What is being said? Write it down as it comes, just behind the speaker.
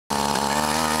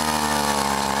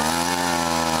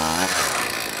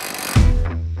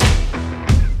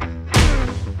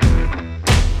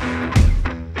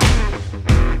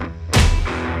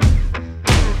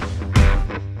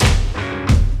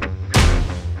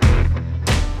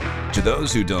To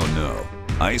those who don't know,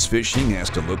 ice fishing has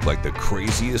to look like the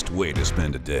craziest way to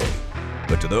spend a day.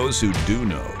 But to those who do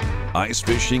know, ice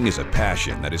fishing is a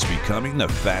passion that is becoming the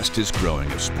fastest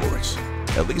growing of sports,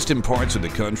 at least in parts of the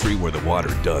country where the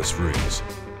water does freeze.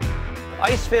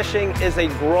 Ice fishing is a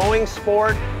growing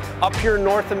sport. Up here in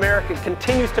North America, it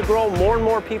continues to grow. More and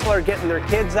more people are getting their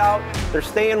kids out. They're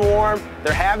staying warm.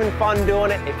 They're having fun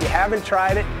doing it. If you haven't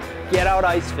tried it, get out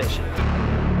ice fishing.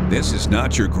 This is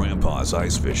not your grandpa's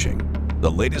ice fishing. The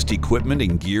latest equipment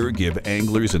and gear give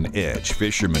anglers an edge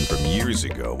fishermen from years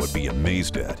ago would be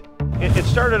amazed at. It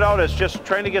started out as just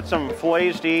trying to get some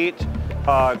fillets to eat,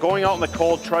 going out in the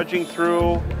cold, trudging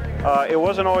through. It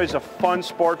wasn't always a fun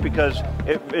sport because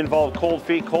it involved cold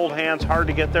feet, cold hands, hard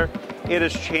to get there. It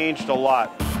has changed a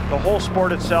lot. The whole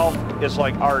sport itself is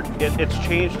like art. It's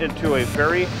changed into a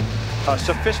very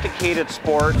sophisticated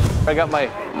sport. I got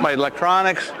my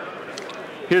electronics.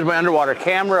 Here's my underwater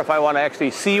camera if I want to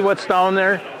actually see what's down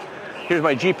there. Here's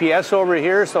my GPS over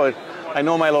here so I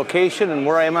know my location and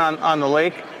where I am on the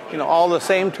lake. You know, all the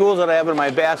same tools that I have in my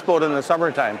bass boat in the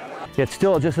summertime. It's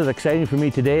still just as exciting for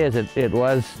me today as it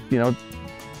was,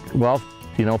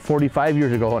 45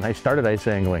 years ago when I started ice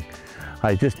angling.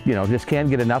 I just can't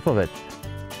get enough of it.